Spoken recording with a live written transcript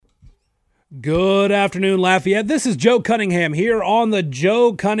Good afternoon, Lafayette. This is Joe Cunningham here on the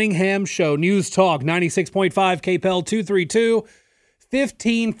Joe Cunningham Show. News Talk 96.5 KPEL 232.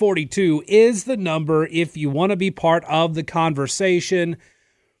 1542 is the number if you want to be part of the conversation.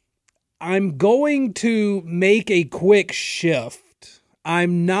 I'm going to make a quick shift.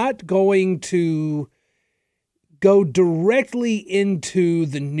 I'm not going to go directly into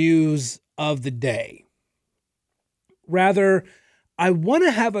the news of the day. Rather, I want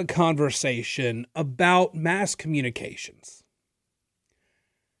to have a conversation about mass communications.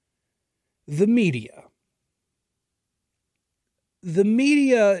 The media. The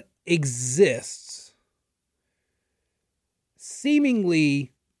media exists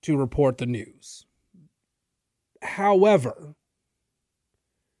seemingly to report the news. However,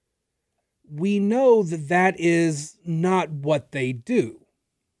 we know that that is not what they do.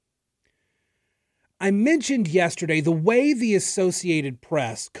 I mentioned yesterday the way the Associated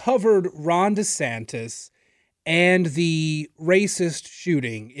Press covered Ron DeSantis and the racist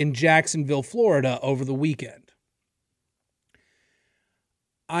shooting in Jacksonville, Florida over the weekend.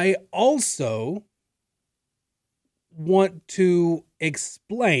 I also want to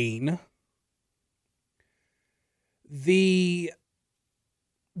explain the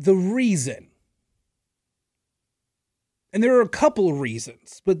reason. And there are a couple of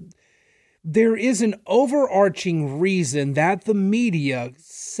reasons, but there is an overarching reason that the media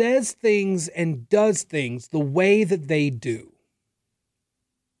says things and does things the way that they do.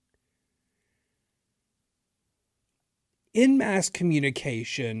 In mass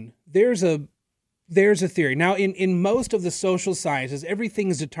communication, there's a theory. Now, in most of the social sciences, everything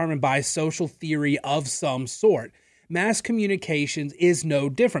is determined by social theory of some sort. Mass communications is no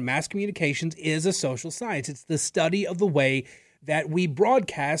different. Mass communications is a social science. It's the study of the way that we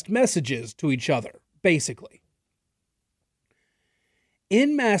broadcast messages to each other, basically.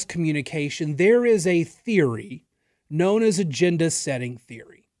 In mass communication, there is a theory known as agenda setting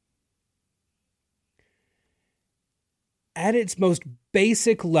theory. At its most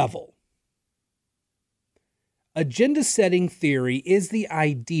basic level, agenda setting theory is the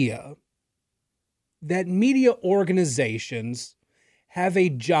idea that media organizations have a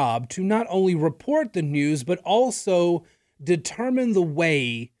job to not only report the news, but also determine the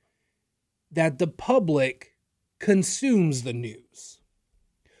way that the public consumes the news.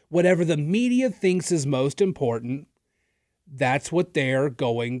 Whatever the media thinks is most important, that's what they're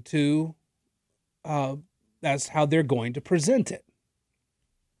going to, that's how they're going to present it.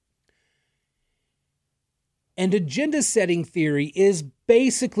 And agenda setting theory is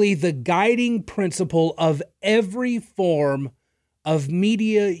basically the guiding principle of every form of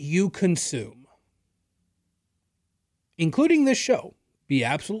media you consume, including this show. Be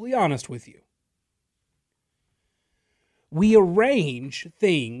absolutely honest with you. We arrange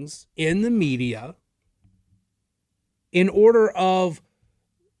things in the media in order of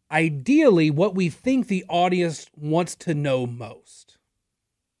ideally what we think the audience wants to know most.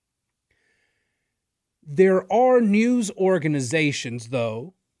 There are news organizations,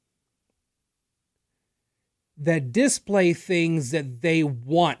 though, that display things that they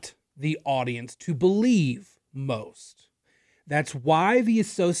want the audience to believe most. That's why the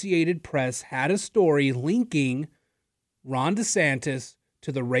Associated Press had a story linking Ron DeSantis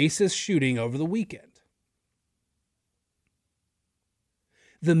to the racist shooting over the weekend.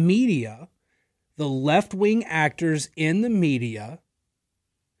 The media, the left-wing actors in the media,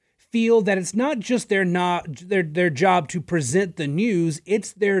 feel that it's not just their job to present the news,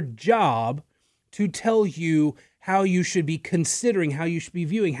 it's their job to tell you how you should be considering, how you should be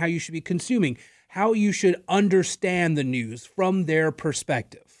viewing, how you should be consuming, how you should understand the news from their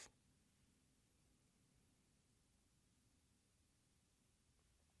perspective.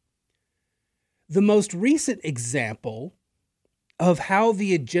 The most recent example of how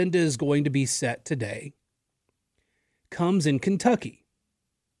the agenda is going to be set today comes in Kentucky.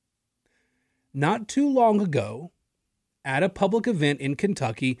 Not too long ago, at a public event in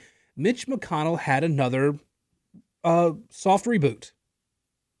Kentucky, Mitch McConnell had another soft reboot,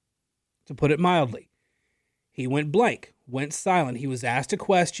 to put it mildly. He went blank, went silent. He was asked a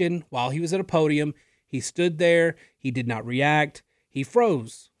question while he was at a podium. He stood there. He did not react. He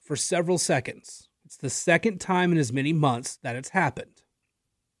froze for several seconds. It's the second time in as many months that it's happened.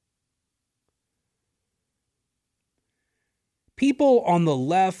 People on the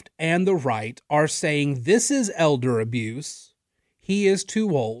left and the right are saying this is elder abuse. He is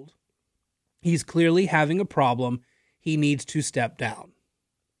too old. He's clearly having a problem. He needs to step down.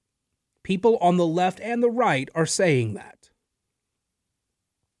 People on the left and the right are saying that.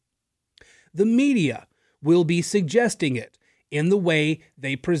 The media will be suggesting it in the way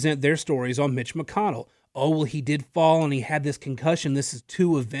they present their stories on Mitch McConnell. Oh, well, he did fall and he had this concussion. This is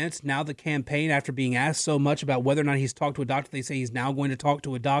 2 events. Now the campaign, after being asked so much about whether or not he's talked to a doctor, they say he's now going to talk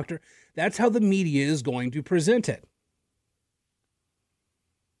to a doctor. That's how the media is going to present it.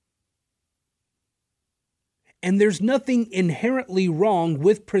 And there's nothing inherently wrong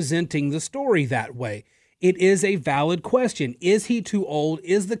with presenting the story that way. It is a valid question. Is he too old?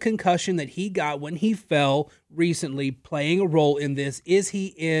 Is the concussion that he got when he fell recently playing a role in this? Is he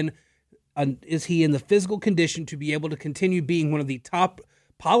in the physical condition to be able to continue being one of the top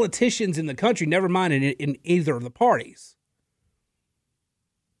politicians in the country, never mind in either of the parties?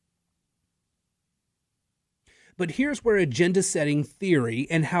 But here's where agenda-setting theory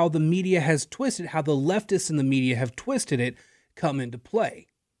and how the media has twisted, how the leftists in the media have twisted it, come into play.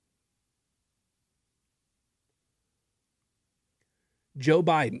 Joe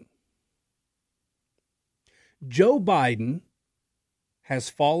Biden. Joe Biden has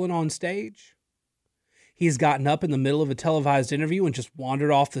fallen on stage. He's gotten up in the middle of a televised interview and just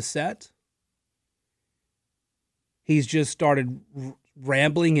wandered off the set. He's just started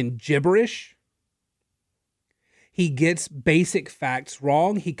rambling in gibberish. He gets basic facts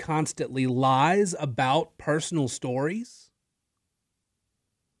wrong. He constantly lies about personal stories.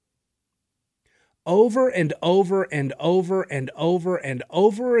 Over and over and over and over and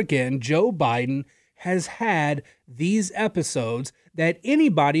over again, Joe Biden has had these episodes that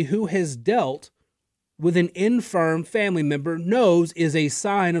anybody who has dealt with an infirm family member knows is a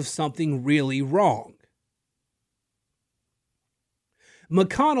sign of something really wrong.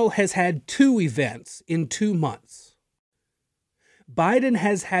 McConnell has had 2 events in 2 months. Biden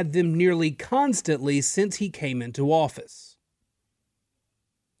has had them nearly constantly since he came into office.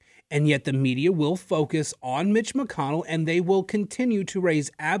 And yet the media will focus on Mitch McConnell, and they will continue to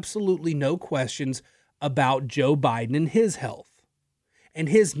raise absolutely no questions about Joe Biden and his health and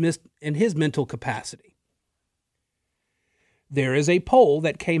his mental capacity. There is a poll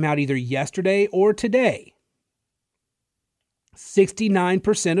that came out either yesterday or today.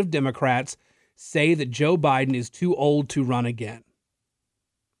 69% of Democrats say that Joe Biden is too old to run again.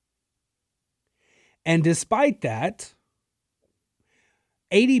 And despite that,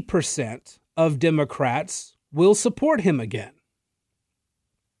 80% of Democrats will support him again.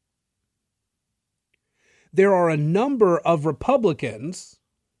 There are a number of Republicans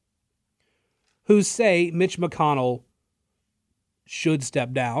who say Mitch McConnell should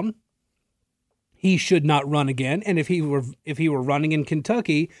step down. He should not run again. And if he were running in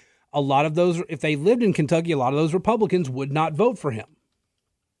Kentucky, a lot of those, if they lived in Kentucky, a lot of those Republicans would not vote for him.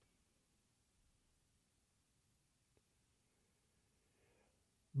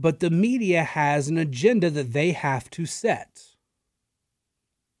 But the media has an agenda that they have to set.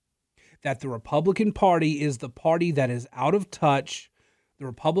 That the Republican Party is the party that is out of touch. The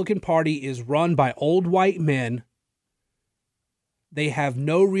Republican Party is run by old white men. They have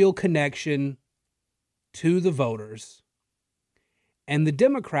no real connection to the voters. And the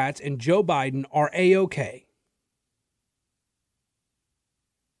Democrats and Joe Biden are A-OK.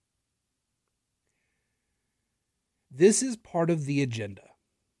 This is part of the agenda.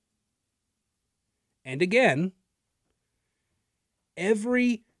 And again,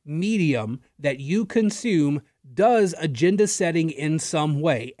 every medium that you consume does agenda setting in some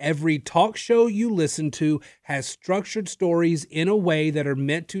way. Every talk show you listen to has structured stories in a way that are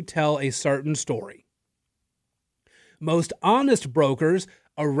meant to tell a certain story. Most honest brokers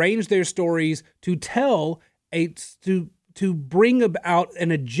arrange their stories to tell to bring about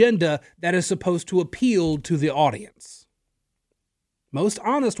an agenda that is supposed to appeal to the audience. Most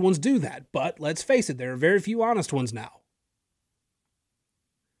honest ones do that, but let's face it, there are very few honest ones now.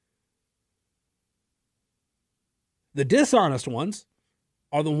 The dishonest ones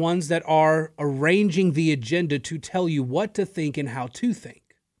are the ones that are arranging the agenda to tell you what to think and how to think.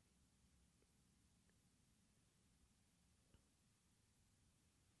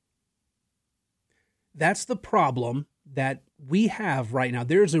 That's the problem that we have right now.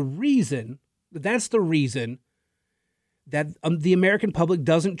 There's a reason, that's the reason that the American public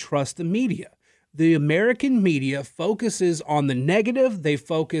doesn't trust the media. The American media focuses on the negative. They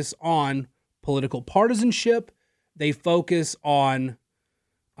focus on political partisanship. They focus on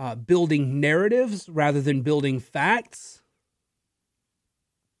building narratives rather than building facts.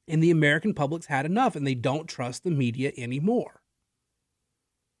 And the American public's had enough, and they don't trust the media anymore.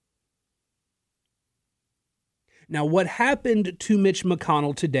 Now, what happened to Mitch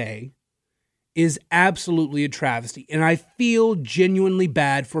McConnell today is absolutely a travesty, and I feel genuinely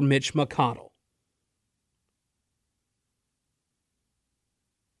bad for Mitch McConnell.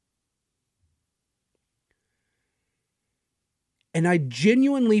 And I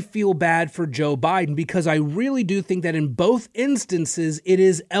genuinely feel bad for Joe Biden because I really do think that in both instances, it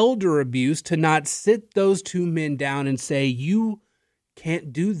is elder abuse to not sit those two men down and say, you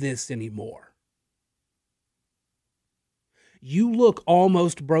can't do this anymore. You look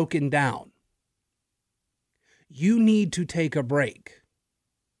almost broken down. You need to take a break.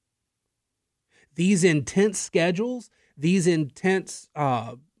 These intense schedules, these intense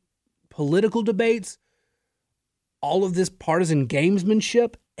political debates, all of this partisan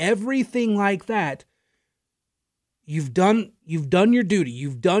gamesmanship, everything like that, you've done your duty.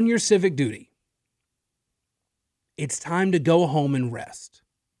 You've done your civic duty. It's time to go home and rest.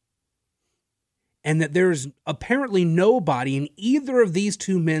 And that there's apparently nobody in either of these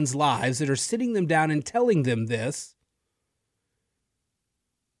two men's lives that are sitting them down and telling them this,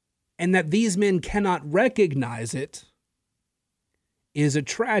 and that these men cannot recognize it is a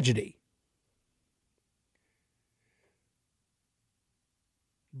tragedy.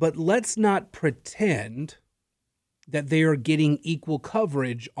 But let's not pretend that they are getting equal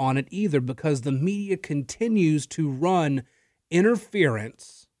coverage on it either, because the media continues to run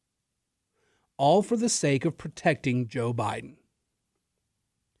interference, all for the sake of protecting Joe Biden.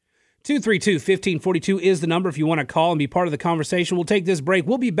 232-1542 is the number if you want to call and be part of the conversation. We'll take this break.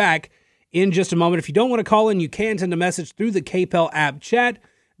 We'll be back in just a moment. If you don't want to call in, you can send a message through the KPEL app chat.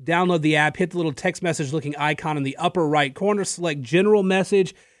 Download the app, hit the little text message looking icon in the upper right corner, select general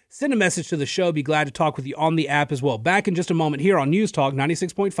message, send a message to the show. Be glad to talk with you on the app as well. Back in just a moment here on News Talk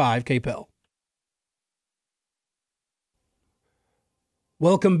 96.5 KPEL.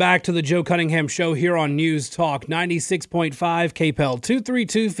 Welcome back to the Joe Cunningham Show here on News Talk 96.5 KPEL.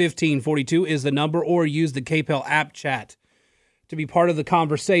 232-1542 is the number, or use the KPEL app chat to be part of the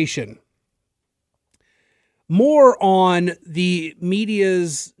conversation. More on the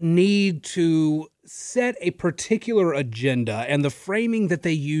media's need to set a particular agenda and the framing that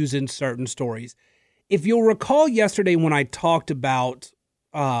they use in certain stories. If you'll recall yesterday when I talked about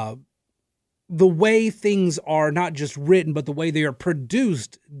the way things are not just written, but the way they are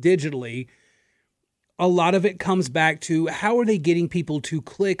produced digitally, a lot of it comes back to how are they getting people to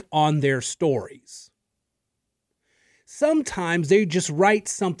click on their stories? Sometimes they just write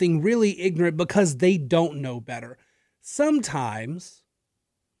something really ignorant because they don't know better. Sometimes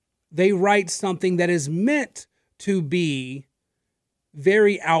they write something that is meant to be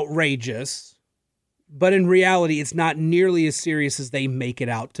very outrageous, but in reality, it's not nearly as serious as they make it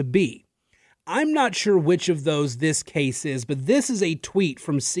out to be. I'm not sure which of those this case is, but this is a tweet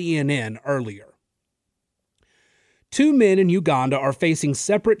from CNN earlier. 2 men in Uganda are facing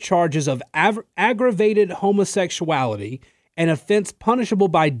separate charges of aggravated homosexuality, an offense punishable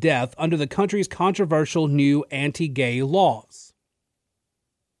by death under the country's controversial new anti-gay laws.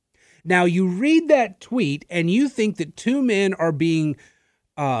 Now, you read that tweet and you think that 2 men are being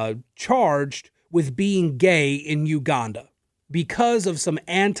charged with being gay in Uganda because of some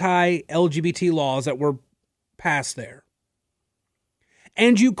anti-LGBT laws that were passed there.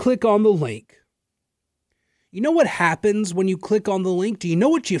 And you click on the link. You know what happens when you click on the link? Do you know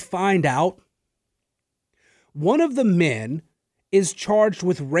what you find out? One of the men is charged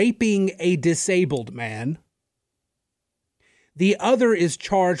with raping a disabled man. The other is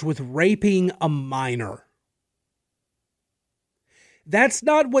charged with raping a minor. That's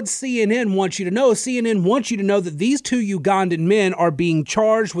not what CNN wants you to know. CNN wants you to know that these 2 Ugandan men are being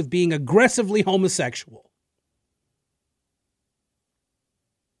charged with being aggressively homosexual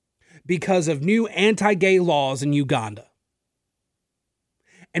because of new anti-gay laws in Uganda.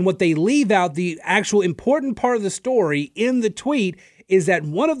 And what they leave out, the actual important part of the story in the tweet, is that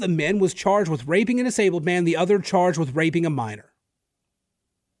one of the men was charged with raping a disabled man, the other charged with raping a minor.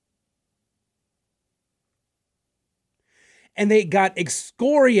 And they got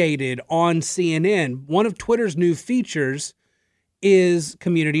excoriated on CNN. One of Twitter's new features is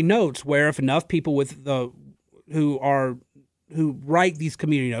community notes, where if enough people who write these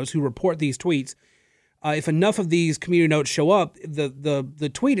community notes, who report these tweets, if enough of these community notes show up,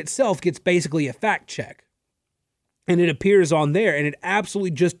 the tweet itself gets basically a fact check. And it appears on there, and it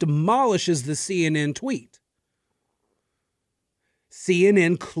absolutely just demolishes the CNN tweet.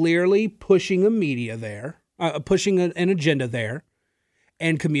 CNN clearly pushing a media there. Pushing an agenda there,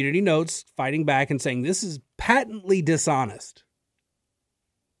 and community notes fighting back and saying this is patently dishonest.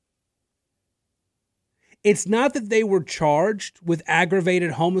 It's not that they were charged with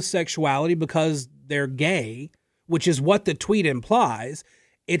aggravated homosexuality because they're gay, which is what the tweet implies.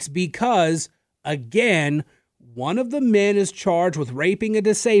 It's because, again, one of the men is charged with raping a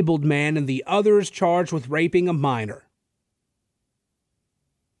disabled man and the other is charged with raping a minor.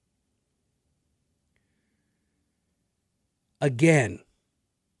 again.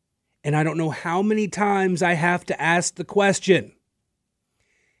 And I don't know how many times I have to ask the question.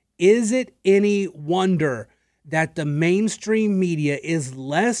 Is it any wonder that the mainstream media is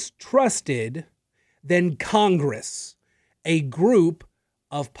less trusted than Congress, a group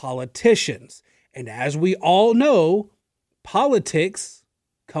of politicians? And as we all know, politics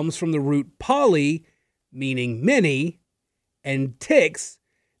comes from the root poly, meaning many, and ticks,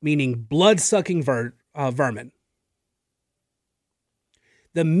 meaning blood-sucking vermin.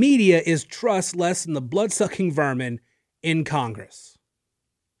 The media is trust less than the blood-sucking vermin in Congress.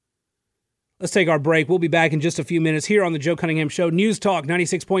 Let's take our break. We'll be back in just a few minutes here on the Joe Cunningham Show. News Talk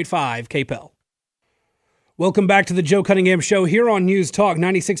 96.5 KPEL. Welcome back to the Joe Cunningham Show here on News Talk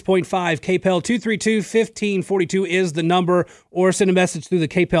 96.5 KPEL. 232-1542 is the number, or send a message through the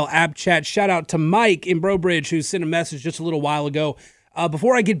KPEL app chat. Shout out to Mike in Brobridge who sent a message just a little while ago.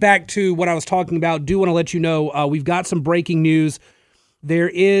 Before I get back to what I was talking about, do want to let you know we've got some breaking news. There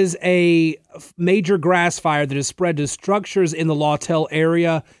is a major grass fire that has spread to structures in the Lawtell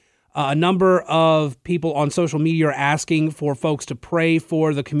area. A number of people on social media are asking for folks to pray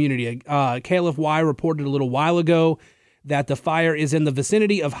for the community. KLFY reported a little while ago that the fire is in the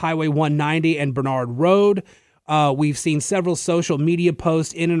vicinity of Highway 190 and Bernard Road. We've seen several social media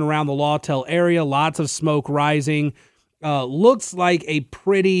posts in and around the Lawtell area, lots of smoke rising. Looks like a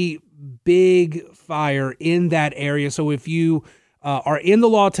pretty big fire in that area. So if you are in the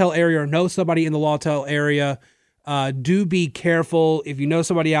Lawtell area or know somebody in the Lawtell area, do be careful. If you know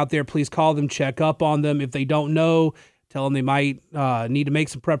somebody out there, please call them, check up on them. If they don't know, tell them they might need to make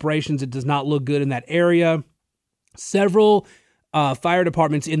some preparations. It does not look good in that area. Several fire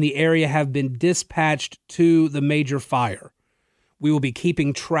departments in the area have been dispatched to the major fire. We will be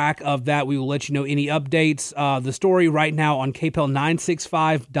keeping track of that. We will let you know any updates. The story right now on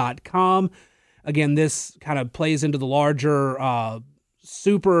kpel965.com. Again, this kind of plays into the larger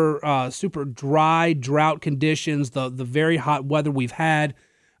super dry drought conditions, the very hot weather we've had.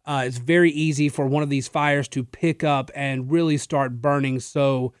 It's very easy for one of these fires to pick up and really start burning.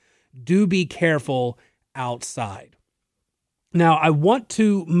 So do be careful outside. Now, I want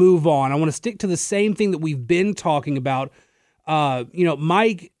to move on. I want to stick to the same thing that we've been talking about.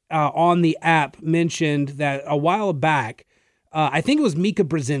 Mike on the app mentioned that a while back, I think it was Mika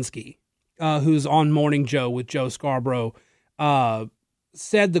Brzezinski, who's on Morning Joe with Joe Scarborough,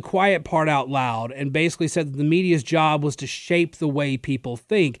 said the quiet part out loud and basically said that the media's job was to shape the way people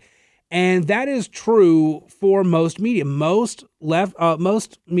think. And that is true for most media. Most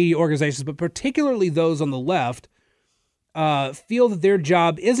media organizations, but particularly those on the left, feel that their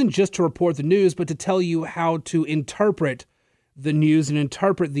job isn't just to report the news, but to tell you how to interpret the news and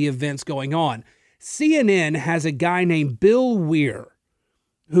interpret the events going on. CNN has a guy named Bill Weir,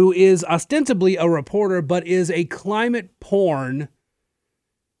 who is ostensibly a reporter, but is a climate porn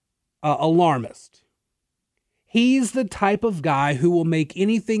alarmist. He's the type of guy who will make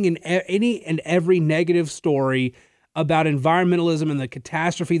anything and any and every negative story about environmentalism and the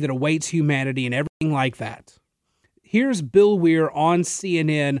catastrophe that awaits humanity and everything like that. Here's Bill Weir on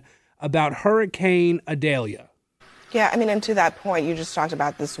CNN about Hurricane Idalia. Yeah, I mean, and to that point, you just talked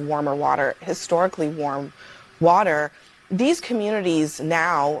about this warmer water, historically warm water. These communities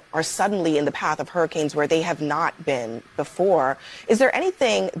now are suddenly in the path of hurricanes where they have not been before. Is there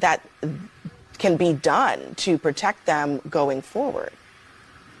anything that can be done to protect them going forward?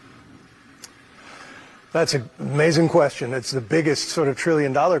 That's an amazing question. It's the biggest sort of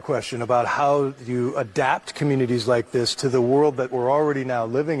trillion-dollar question about how you adapt communities like this to the world that we're already now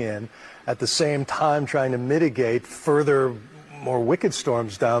living in, at the same time trying to mitigate further, more wicked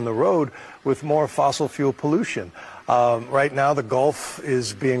storms down the road with more fossil fuel pollution. Right now, the Gulf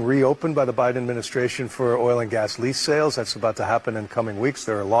is being reopened by the Biden administration for oil and gas lease sales. That's about to happen in coming weeks.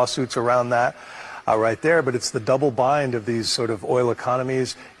 There are lawsuits around that right there. But it's the double bind of these sort of oil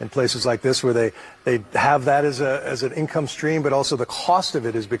economies in places like this where they have that as an income stream, but also the cost of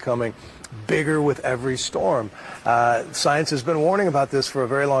it is becoming bigger with every storm. Science has been warning about this for a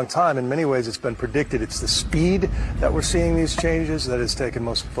very long time. In many ways, it's been predicted. It's the speed that we're seeing these changes that has taken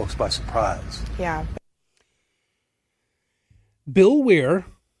most folks by surprise. Yeah. Bill Weir,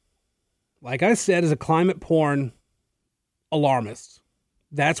 like I said, is a climate porn alarmist.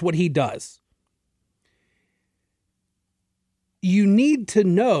 That's what he does. You need to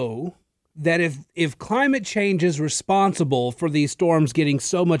know that if climate change is responsible for these storms getting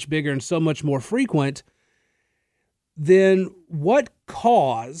so much bigger and so much more frequent, then when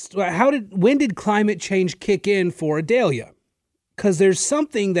did climate change kick in for Idalia? Because there's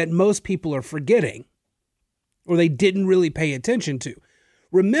something that most people are forgetting, or they didn't really pay attention to.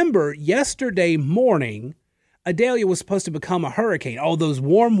 Remember, yesterday morning, Idalia was supposed to become a hurricane. All those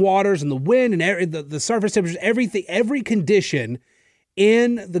warm waters and the wind and the surface temperatures, everything, every condition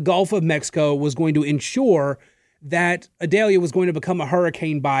in the Gulf of Mexico was going to ensure that Idalia was going to become a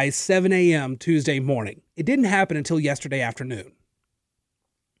hurricane by 7 a.m. Tuesday morning. It didn't happen until yesterday afternoon.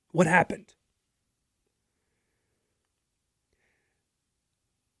 What happened?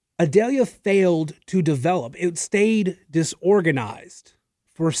 Idalia failed to develop. It stayed disorganized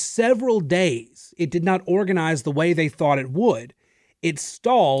for several days. It did not organize the way they thought it would. It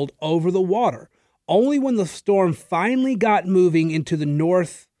stalled over the water. Only when the storm finally got moving into the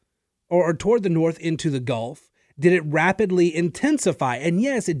north or toward the north into the Gulf did it rapidly intensify. And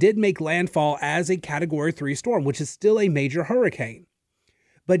yes, it did make landfall as a Category 3 storm, which is still a major hurricane.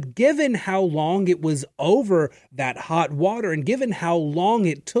 But given how long it was over that hot water and given how long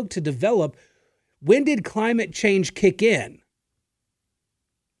it took to develop, when did climate change kick in?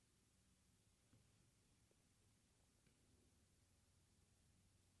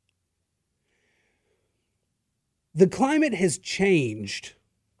 The climate has changed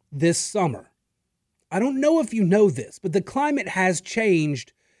this summer. I don't know if you know this, but the climate has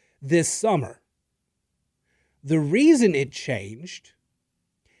changed this summer. The reason it changed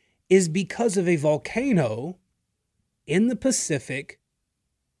is because of a volcano in the Pacific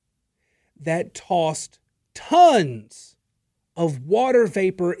that tossed tons of water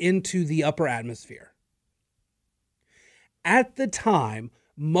vapor into the upper atmosphere. At the time,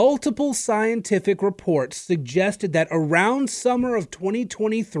 multiple scientific reports suggested that around summer of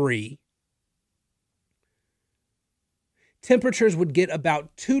 2023, temperatures would get about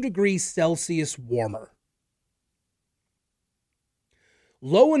 2 degrees Celsius warmer.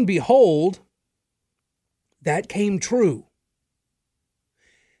 Lo and behold, that came true.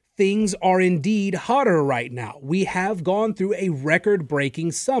 Things are indeed hotter right now. We have gone through a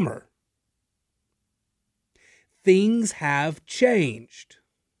record-breaking summer. Things have changed.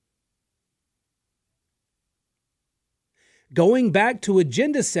 Going back to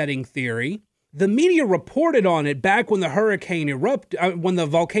agenda-setting theory, the media reported on it back when the when the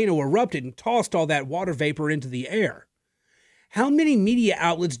volcano erupted and tossed all that water vapor into the air. How many media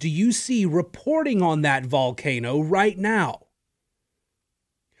outlets do you see reporting on that volcano right now?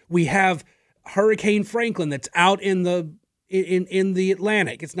 We have Hurricane Franklin that's out in the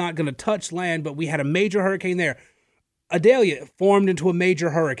Atlantic. It's not going to touch land, but we had a major hurricane there. Idalia formed into a major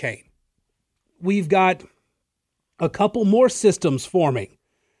hurricane. We've got a couple more systems forming.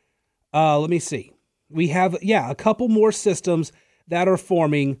 Let me see. We have, a couple more systems that are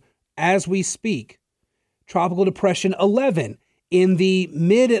forming as we speak. Tropical Depression 11 in the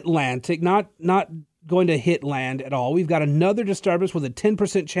mid-Atlantic, not going to hit land at all. We've got another disturbance with a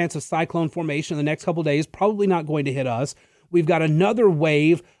 10% chance of cyclone formation in the next couple of days, probably not going to hit us. We've got another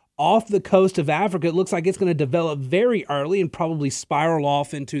wave off the coast of Africa. It looks like it's going to develop very early and probably spiral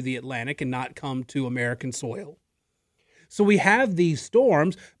off into the Atlantic and not come to American soil. So we have these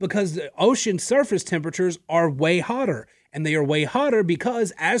storms because the ocean surface temperatures are way hotter. And they are way hotter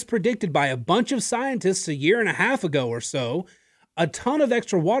because, as predicted by a bunch of scientists a year and a half ago or so, a ton of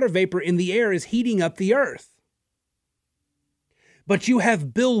extra water vapor in the air is heating up the earth. But you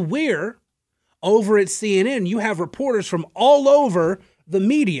have Bill Weir over at CNN. You have reporters from all over the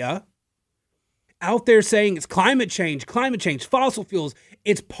media out there saying it's climate change, fossil fuels.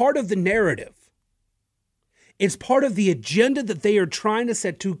 It's part of the narrative. It's part of the agenda that they are trying to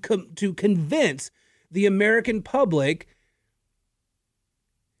set to convince the American public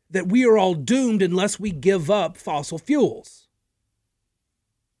that we are all doomed unless we give up fossil fuels.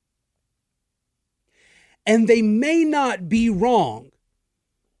 And they may not be wrong.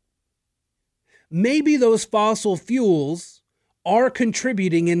 Maybe those fossil fuels are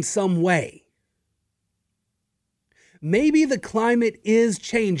contributing in some way. Maybe the climate is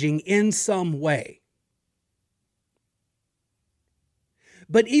changing in some way.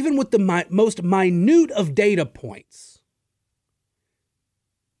 But even with the most minute of data points,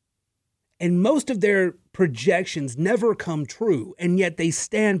 and most of their projections never come true, and yet they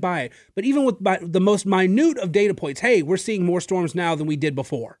stand by it. But even with the most minute of data points, hey, we're seeing more storms now than we did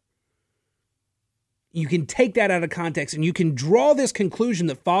before. You can take that out of context, and you can draw this conclusion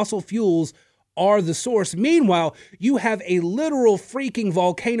that fossil fuels are the source. Meanwhile, you have a literal freaking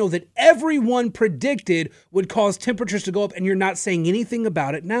volcano that everyone predicted would cause temperatures to go up, and you're not saying anything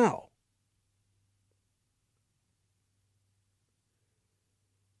about it now.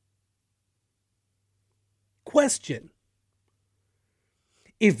 Question.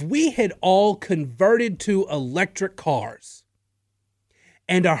 If we had all converted to electric cars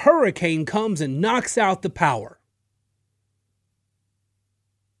and a hurricane comes and knocks out the power,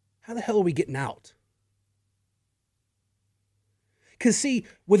 how the hell are we getting out? Because see,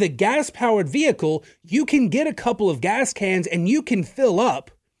 with a gas-powered vehicle, you can get a couple of gas cans and you can fill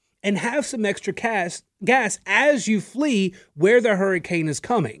up and have some extra gas as you flee where the hurricane is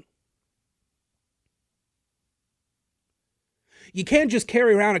coming. You can't just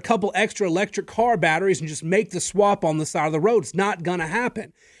carry around a couple extra electric car batteries and just make the swap on the side of the road. It's not going to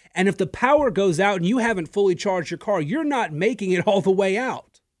happen. And if the power goes out and you haven't fully charged your car, you're not making it all the way out.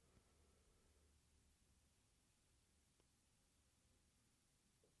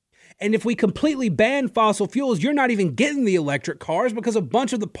 And if we completely ban fossil fuels, you're not even getting the electric cars because a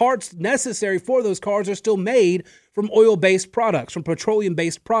bunch of the parts necessary for those cars are still made from oil-based products, from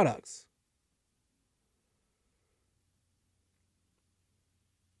petroleum-based products.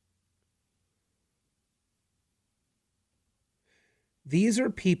 These are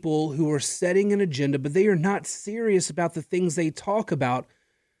people who are setting an agenda, but they are not serious about the things they talk about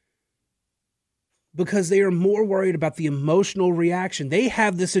because they are more worried about the emotional reaction. They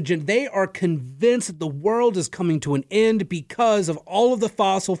have this agenda. They are convinced that the world is coming to an end because of all of the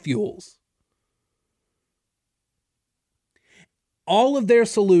fossil fuels. All of their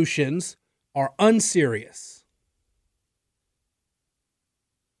solutions are unserious.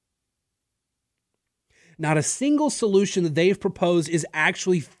 Not a single solution that they've proposed is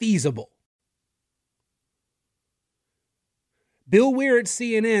actually feasible. Bill Weir at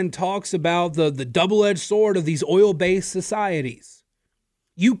CNN talks about the double-edged sword of these oil-based societies.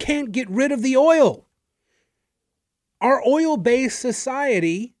 You can't get rid of the oil. Our oil-based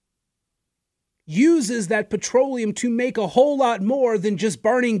society uses that petroleum to make a whole lot more than just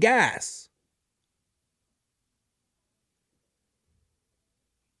burning gas.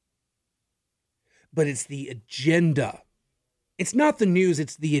 But it's the agenda. It's not the news,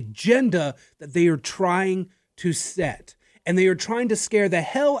 it's the agenda that they are trying to set. And they are trying to scare the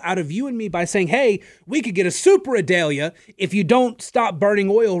hell out of you and me by saying, hey, we could get a super Adalia if you don't stop burning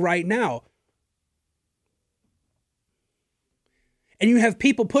oil right now. And you have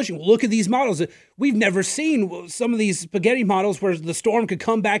people pushing, well, look at these models. We've never seen some of these spaghetti models where the storm could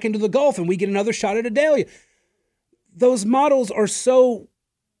come back into the Gulf and we get another shot at Adalia. Those models are so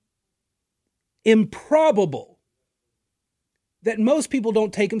improbable that most people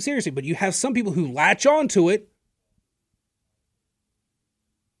don't take them seriously. But you have some people who latch onto it.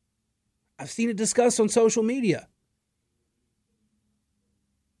 I've seen it discussed on social media.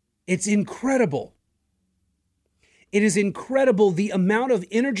 It's incredible. It is incredible the amount of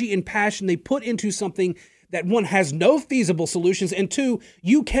energy and passion they put into something that, one, has no feasible solutions, and two,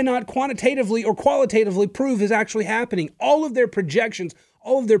 you cannot quantitatively or qualitatively prove is actually happening. All of their projections,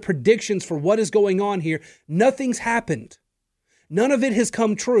 all of their predictions for what is going on here, nothing's happened. None of it has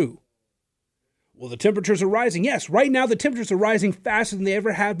come true. Well, the temperatures are rising. Yes, right now the temperatures are rising faster than they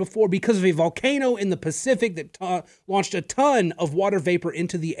ever have before because of a volcano in the Pacific that launched a ton of water vapor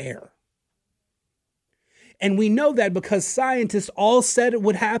into the air. And we know that because scientists all said it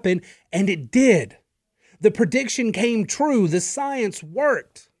would happen, and it did. The prediction came true. The science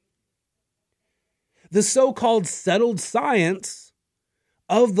worked. The so-called settled science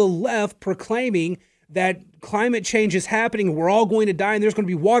of the left proclaiming that climate change is happening, we're all going to die, and there's going to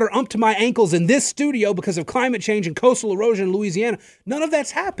be water up to my ankles in this studio because of climate change and coastal erosion in Louisiana. None of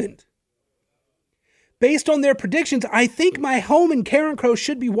that's happened. Based on their predictions, I think my home in Karen Crow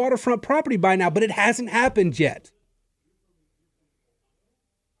should be waterfront property by now, but it hasn't happened yet.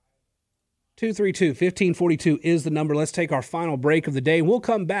 232-1542 is the number. Let's take our final break of the day. We'll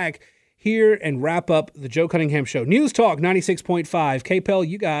come back here and wrap up the Joe Cunningham Show. News Talk 96.5. KPEL,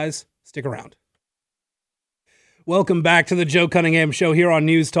 you guys stick around. Welcome back to the Joe Cunningham Show here on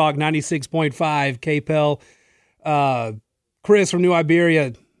News Talk 96.5 KPEL. Chris from New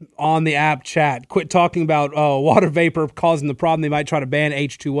Iberia on the app chat. Quit talking about water vapor causing the problem. They might try to ban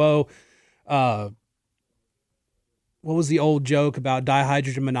H2O. What was the old joke about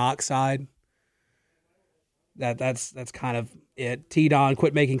dihydrogen monoxide? That's kind of it. T-Don,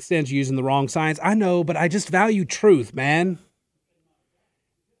 quit making sense using the wrong science. I know, but I just value truth, man.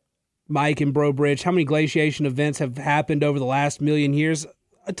 Mike and Bro Bridge, how many glaciation events have happened over the last million years?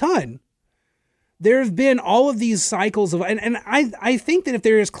 A ton. There have been all of these cycles of, and I think that if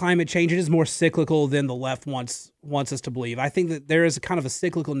there is climate change, it is more cyclical than the left wants us to believe. I think that there is a kind of a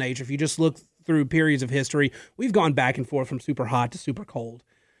cyclical nature. If you just look through periods of history, we've gone back and forth from super hot to super cold.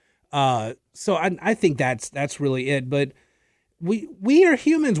 So I think that's really it. But we are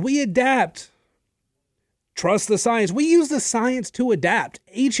humans. We adapt. Trust the science. We use the science to adapt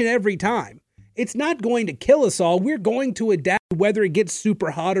each and every time. It's not going to kill us all. We're going to adapt whether it gets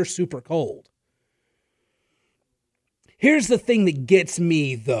super hot or super cold. Here's the thing that gets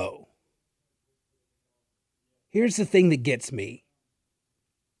me, though. Here's the thing that gets me.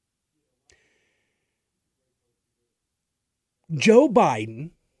 Joe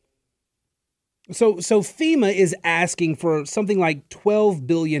Biden, so FEMA is asking for something like $12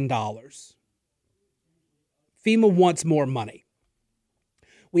 billion. FEMA wants more money.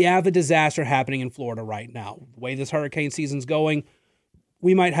 We have a disaster happening in Florida right now. The way this hurricane season's going,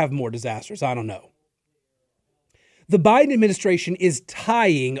 we might have more disasters. I don't know. The Biden administration is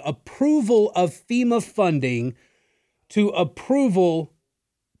tying approval of FEMA funding to approval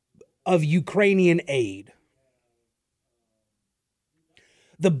of Ukrainian aid.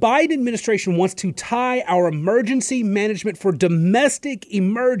 The Biden administration wants to tie our emergency management for domestic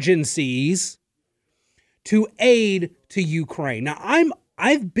emergencies to aid to Ukraine. Now,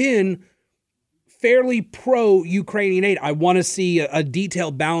 I've been fairly pro-Ukrainian aid. I want to see a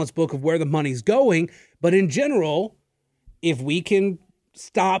detailed balance book of where the money's going. But in general, if we can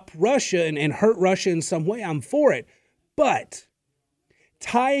stop Russia and hurt Russia in some way, I'm for it. But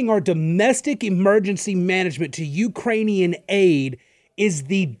tying our domestic emergency management to Ukrainian aid is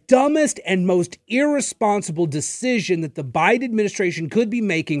the dumbest and most irresponsible decision that the Biden administration could be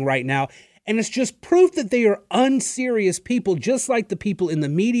making right now. And it's just proof that they are unserious people, just like the people in the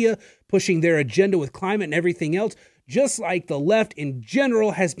media pushing their agenda with climate and everything else, just like the left in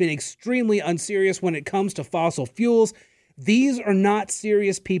general has been extremely unserious when it comes to fossil fuels. These are not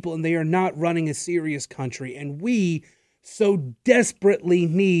serious people, and they are not running a serious country. And we so desperately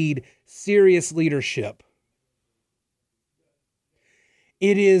need serious leadership.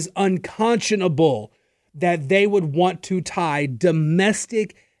 It is unconscionable that they would want to tie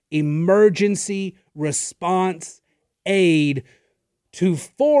domestic emergency response aid to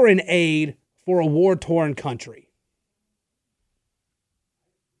foreign aid for a war-torn country.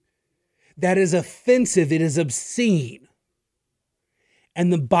 That is offensive. It is obscene.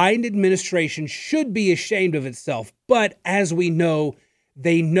 And the Biden administration should be ashamed of itself. But as we know,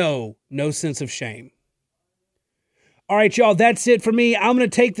 they know no sense of shame. All right, y'all, that's it for me. I'm going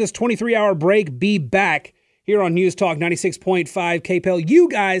to take this 23-hour break, be back here on News Talk 96.5 KPEL. You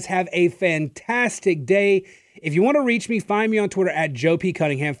guys have a fantastic day. If you want to reach me, find me on Twitter at Joe P.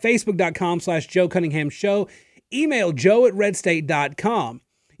 Cunningham, Facebook.com/Joe Cunningham Show, email joe@redstate.com.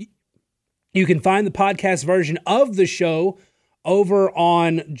 You can find the podcast version of the show over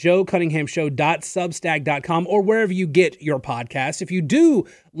on joecunninghamshow.substack.com or wherever you get your podcasts. If you do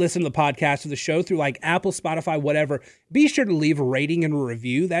listen to the podcast of the show through like Apple, Spotify, whatever, be sure to leave a rating and a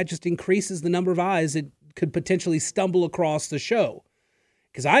review. That just increases the number of eyes that could potentially stumble across the show.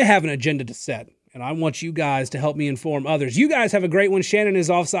 Because I have an agenda to set, and I want you guys to help me inform others. You guys have a great one. Shannon is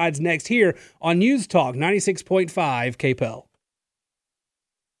Offsides next here on News Talk 96.5 KPEL.